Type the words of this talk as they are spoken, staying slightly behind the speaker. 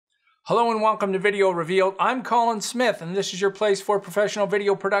Hello and welcome to Video Revealed. I'm Colin Smith and this is your place for professional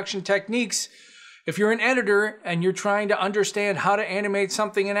video production techniques. If you're an editor and you're trying to understand how to animate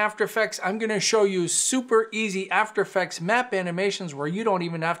something in After Effects, I'm going to show you super easy After Effects map animations where you don't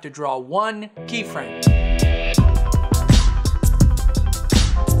even have to draw one keyframe.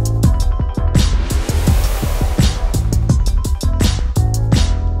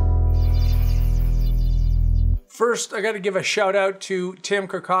 First, I got to give a shout out to Tim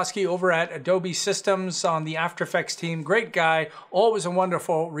Krakowski over at Adobe Systems on the After Effects team. Great guy, always a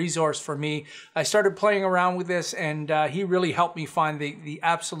wonderful resource for me. I started playing around with this and he really helped me find the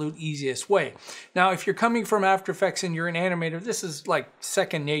absolute easiest way. Now, if you're coming from After Effects and you're an animator, this is like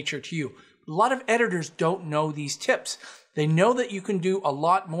second nature to you. A lot of editors don't know these tips. They know that you can do a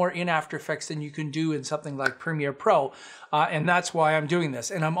lot more in After Effects than you can do in something like Premiere Pro, and that's why I'm doing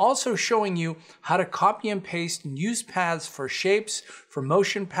this. And I'm also showing you how to copy and paste and use paths for shapes, for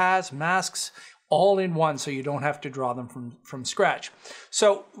motion paths, masks, all in one so you don't have to draw them from scratch.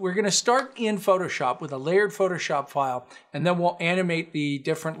 So we're going to start in Photoshop with a layered Photoshop file, and then we'll animate the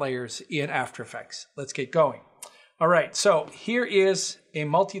different layers in After Effects. Let's get going. All right, so here is a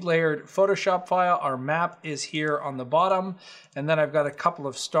multi-layered Photoshop file. Our map is here on the bottom, and then I've got a couple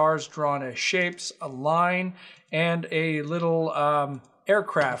of stars drawn as shapes, a line, and a little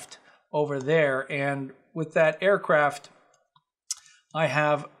aircraft over there. And with that aircraft, I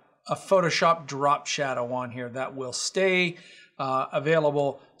have a Photoshop drop shadow on here that will stay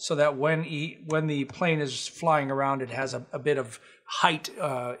available so that when the plane is flying around, it has a bit of height,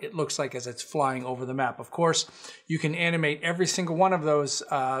 it looks like, as it's flying over the map. Of course, you can animate every single one of those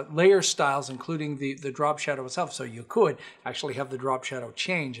layer styles, including the drop shadow itself. So you could actually have the drop shadow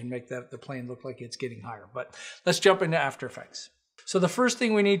change and make the plane look like it's getting higher. But let's jump into After Effects. So the first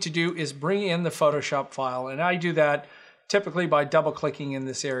thing we need to do is bring in the Photoshop file, and I do that typically by double-clicking in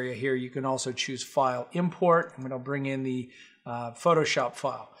this area here. You can also choose File, Import. I'm going to bring in the Photoshop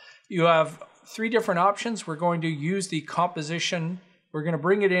file. You have three different options. We're going to use the composition. We're going to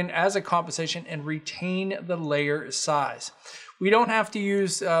bring it in as a composition and retain the layer size. We don't have to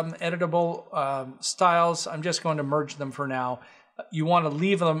use editable styles. I'm just going to merge them for now. You want to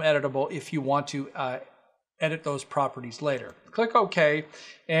leave them editable if you want to edit those properties later. Click OK,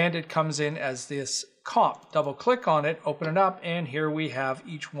 and it comes in as this comp. Double click on it, open it up, and here we have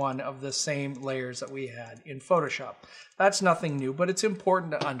each one of the same layers that we had in Photoshop. That's nothing new, but it's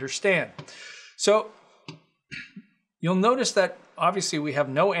important to understand. So you'll notice that obviously we have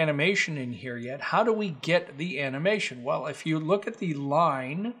no animation in here yet. How do we get the animation? Well, if you look at the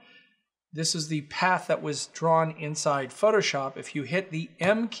line, this is the path that was drawn inside Photoshop. If you hit the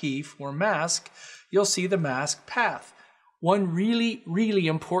M key for mask, you'll see the mask path. One really, really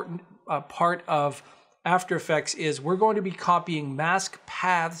important part of After Effects is we're going to be copying mask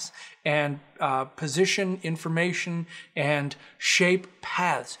paths and position information and shape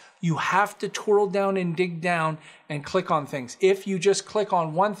paths. You have to twirl down and dig down and click on things. If you just click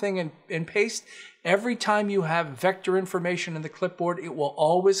on one thing and paste, every time you have vector information in the clipboard, it will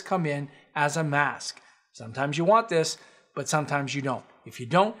always come in as a mask. Sometimes you want this, but sometimes you don't. If you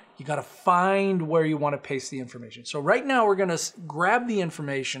don't, you got to find where you want to paste the information. So right now we're going to grab the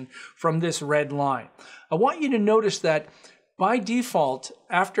information from this red line. I want you to notice that by default,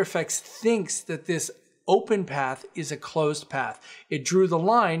 After Effects thinks that this open path is a closed path. It drew the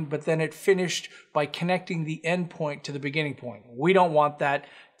line, but then it finished by connecting the end point to the beginning point. We don't want that.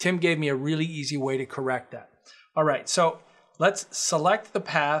 Tim gave me a really easy way to correct that. All right, so let's select the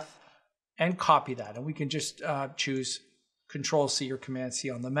path and copy that. And we can just choose Control-C or Command-C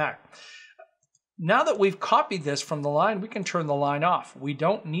on the Mac. Now that we've copied this from the line, we can turn the line off. We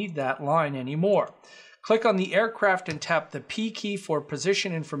don't need that line anymore. Click on the aircraft and tap the P key for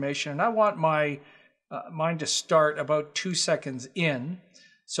position information. And I want mine to start about 2 seconds in.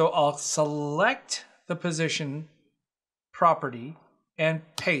 So I'll select the position property and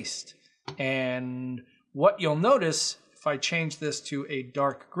paste. And what you'll notice, if I change this to a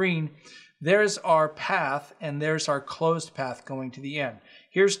dark green, there's our path and there's our closed path going to the end.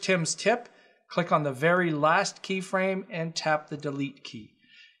 Here's Tim's tip. Click on the very last keyframe and tap the delete key.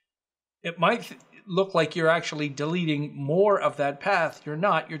 It might look like you're actually deleting more of that path. You're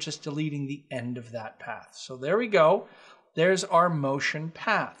not, you're just deleting the end of that path. So there we go. There's our motion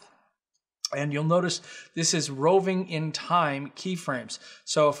path. And you'll notice this is roving in time keyframes.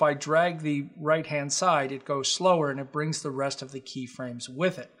 So if I drag the right-hand side, it goes slower and it brings the rest of the keyframes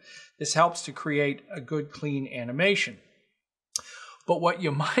with it. This helps to create a good, clean animation. But what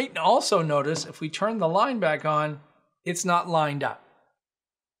you might also notice, if we turn the line back on, it's not lined up.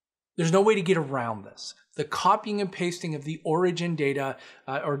 There's no way to get around this. The copying and pasting of the origin data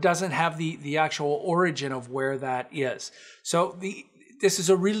or doesn't have the actual origin of where that is. So this is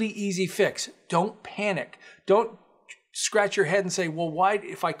a really easy fix. Don't panic. Don't scratch your head and say, well, why,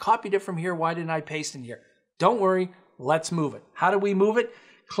 if I copied it from here, why didn't I paste in here? Don't worry, let's move it. How do we move it?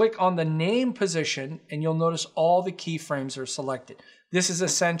 Click on the name position and you'll notice all the keyframes are selected. This is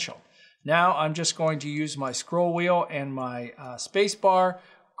essential. Now I'm just going to use my scroll wheel and my space bar,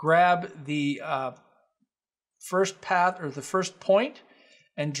 grab the first path or the first point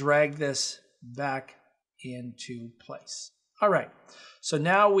and drag this back into place. All right, so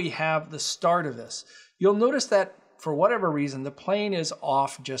now we have the start of this. You'll notice that for whatever reason, the plane is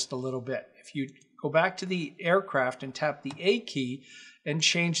off just a little bit. If you go back to the aircraft and tap the A key and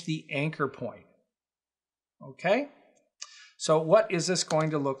change the anchor point. Okay, so what is this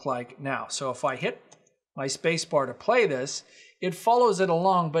going to look like now? So if I hit my space bar to play this, it follows it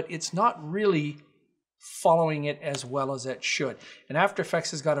along, but it's not really following it as well as it should. And After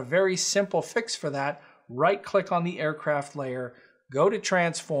Effects has got a very simple fix for that. Right click on the aircraft layer, go to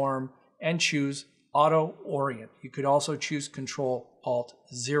transform and choose auto orient. You could also choose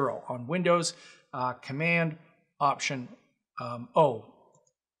Control-Alt-0 on Windows, Command Option O.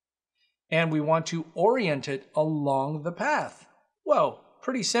 And we want to orient it along the path. Whoa,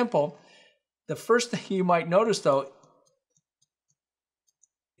 pretty simple. The first thing you might notice though,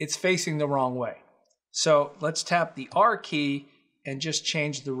 it's facing the wrong way. So let's tap the R key and just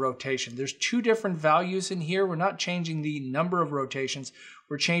change the rotation. There's two different values in here. We're not changing the number of rotations.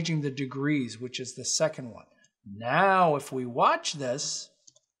 We're changing the degrees, which is the second one. Now, if we watch this,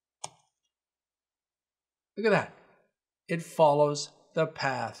 look at that. It follows the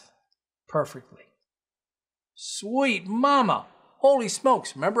path perfectly. Sweet mama. Holy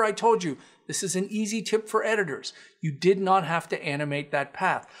smokes. Remember I told you, this is an easy tip for editors. You did not have to animate that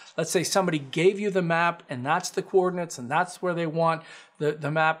path. Let's say somebody gave you the map and that's the coordinates and that's where they want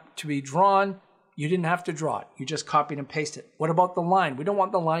the map to be drawn. You didn't have to draw it. You just copied and pasted it. What about the line? We don't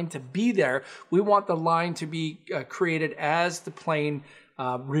want the line to be there. We want the line to be created as the plane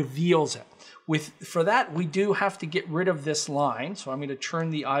reveals it. For that, we do have to get rid of this line. So I'm going to turn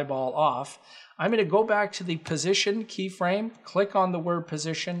the eyeball off. I'm going to go back to the position keyframe, click on the word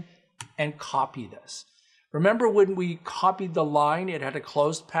position, and copy this. Remember when we copied the line, it had a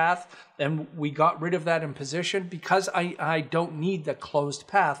closed path, and we got rid of that in position? Because I don't need the closed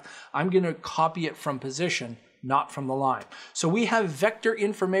path, I'm going to copy it from position, not from the line. So we have vector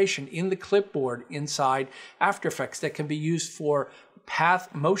information in the clipboard inside After Effects that can be used for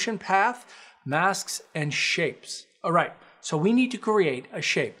path, motion path, masks, and shapes. All right, so we need to create a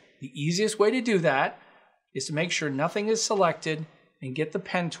shape. The easiest way to do that is to make sure nothing is selected and get the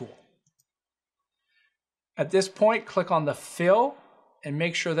pen tool. At this point, click on the fill and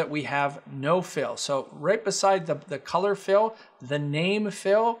make sure that we have no fill. So right beside the color fill, the name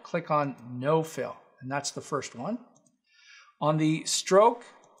fill, click on no fill. And that's the first one. On the stroke,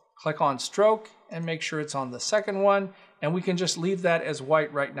 click on stroke and make sure it's on the second one. And we can just leave that as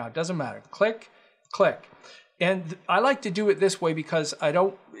white right now. It doesn't matter. Click, click. And I like to do it this way because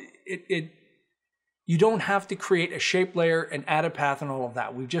you don't have to create a shape layer and add a path and all of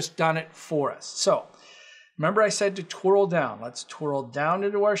that. We've just done it for us. So remember I said to twirl down. Let's twirl down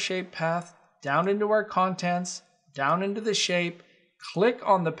into our shape path, down into our contents, down into the shape, click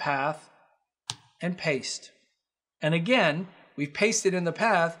on the path and paste. And again, we've pasted in the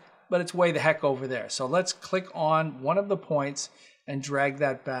path, but it's way the heck over there. So let's click on one of the points and drag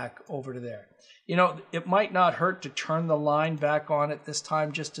that back over to there. You know, it might not hurt to turn the line back on at this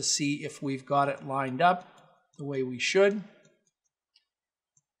time just to see if we've got it lined up the way we should.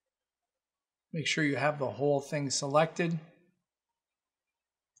 Make sure you have the whole thing selected.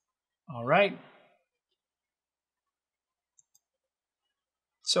 All right.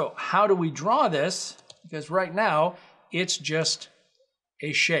 So how do we draw this? Because right now it's just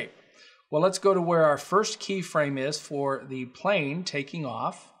a shape. Well, let's go to where our first keyframe is for the plane taking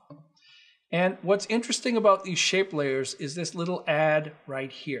off. And what's interesting about these shape layers is this little add right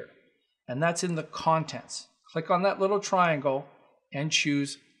here. And that's in the contents. Click on that little triangle and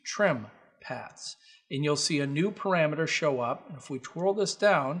choose trim paths. And you'll see a new parameter show up. And if we twirl this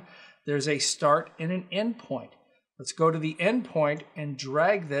down, there's a start and an end point. Let's go to the end point and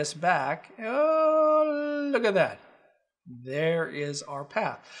drag this back. Oh, look at that. There is our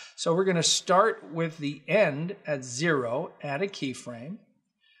path. So we're going to start with the end at 0, add a keyframe.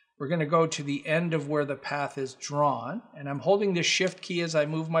 We're going to go to the end of where the path is drawn, and I'm holding the shift key as I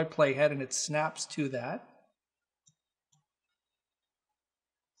move my playhead and it snaps to that.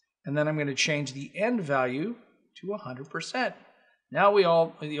 And then I'm going to change the end value to 100%. Now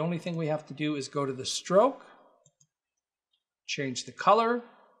the only thing we have to do is go to the stroke, change the color,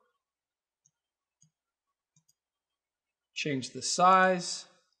 change the size,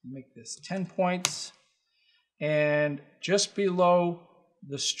 make this 10 points, and just below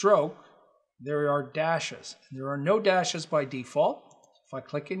the stroke, there are dashes. There are no dashes by default. If I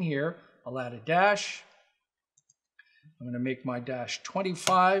click in here, I'll add a dash. I'm going to make my dash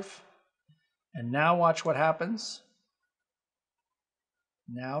 25, and now watch what happens.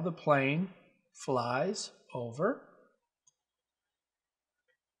 Now the plane flies over,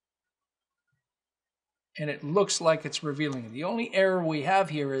 and it looks like it's revealing. The only error we have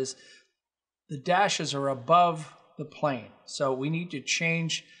here is the dashes are above the plane, so we need to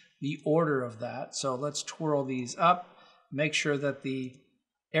change the order of that. So let's twirl these up, make sure that the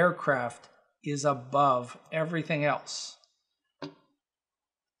aircraft is above everything else.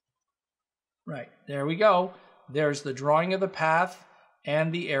 Right, there we go. There's the drawing of the path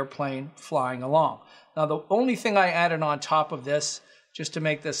and the airplane flying along. Now the only thing I added on top of this, just to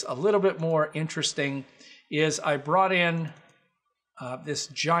make this a little bit more interesting, is I brought in this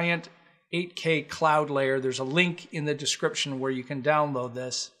giant 8K cloud layer. There's a link in the description where you can download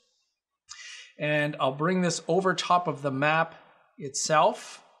this. And I'll bring this over top of the map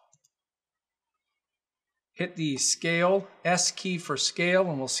itself. Hit the scale, S key for scale,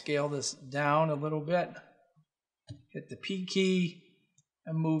 and we'll scale this down a little bit. Hit the P key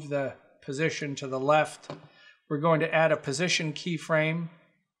and move the position to the left. We're going to add a position keyframe.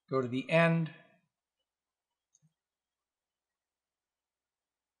 Go to the end.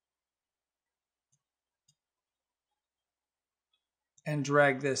 And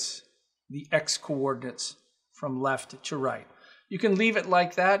drag the X coordinates from left to right. You can leave it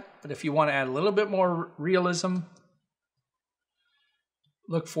like that, but if you want to add a little bit more realism,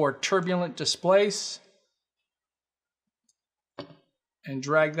 look for turbulent displace and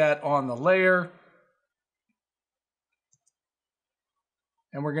drag that on the layer.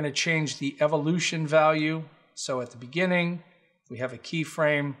 And we're going to change the evolution value. So at the beginning, we have a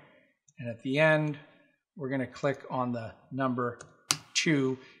keyframe, and at the end, we're going to click on the number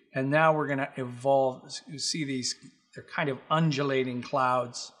 2, and now we're going to evolve. You see these, they're kind of undulating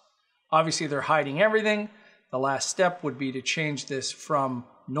clouds. Obviously, they're hiding everything. The last step would be to change this from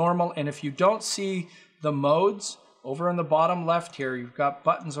normal, and if you don't see the modes, over in the bottom left here, you've got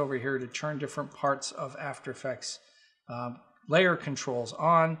buttons over here to turn different parts of After Effects layer controls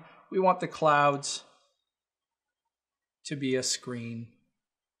on. We want the clouds to be a screen.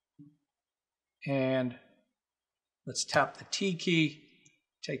 And let's tap the T key,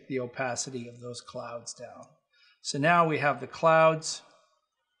 take the opacity of those clouds down. So now we have the clouds.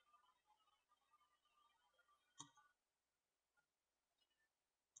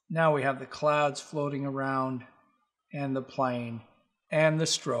 Now we have the clouds floating around and the plane and the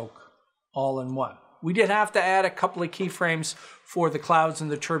stroke all in one. We did have to add a couple of keyframes for the clouds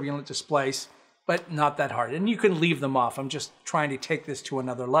and the turbulent displace, but not that hard. And you can leave them off. I'm just trying to take this to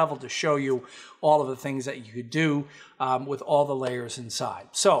another level to show you all of the things that you could do with all the layers inside.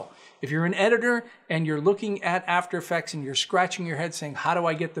 So if you're an editor and you're looking at After Effects and you're scratching your head saying, how do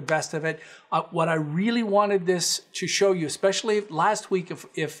I get the best of it? What I really wanted this to show you, especially last week,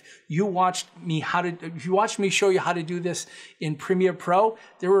 if you watched me show you how to do this in Premiere Pro,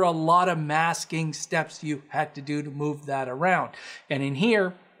 there were a lot of masking steps you had to do to move that around. And in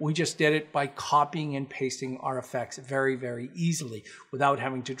here, we just did it by copying and pasting our effects very, very easily without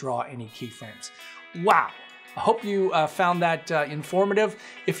having to draw any keyframes. Wow. I hope you found that informative.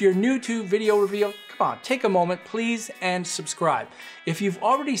 If you're new to VideoRevealed, come on, take a moment, please, and subscribe. If you've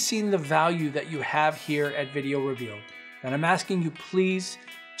already seen the value that you have here at VideoRevealed, then I'm asking you please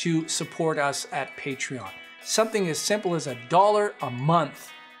to support us at Patreon. Something as simple as $1 a month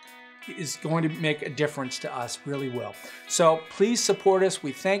is going to make a difference to us, really will. So please support us.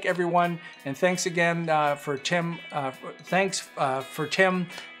 We thank everyone, and thanks again for Tim. Thanks for Tim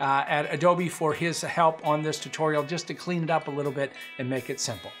at Adobe for his help on this tutorial, just to clean it up a little bit and make it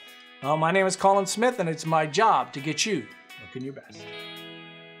simple. Well, my name is Colin Smith, and it's my job to get you looking your best.